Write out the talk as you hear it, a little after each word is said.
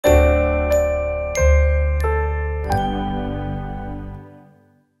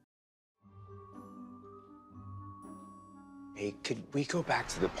we go back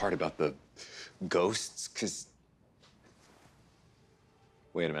to the part about the ghosts? Because...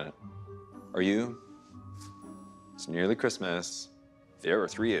 Wait a minute. Are you? It's nearly Christmas. There are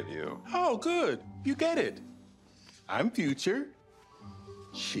 3 of you. Oh, good. You get it. I'm future.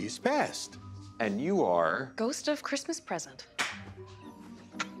 She's past. And you are... Ghost of Christmas Present.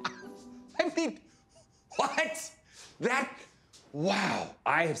 I mean, what? That... Wow.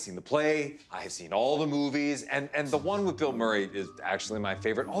 I have seen the play, I have seen all the movies, and the one with Bill Murray is actually my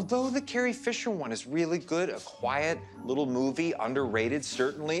favorite, although the Carrie Fisher one is really good, a quiet little movie, underrated,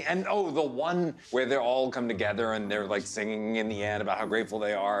 certainly. And oh, the one where they all come together and they're like singing in the end about how grateful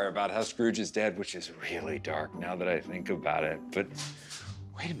they are, about how Scrooge is dead, which is really dark now that I think about it. But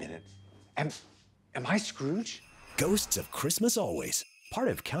wait a minute, am I Scrooge? Ghosts of Christmas Always, part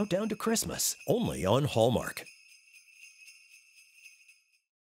of Countdown to Christmas, only on Hallmark.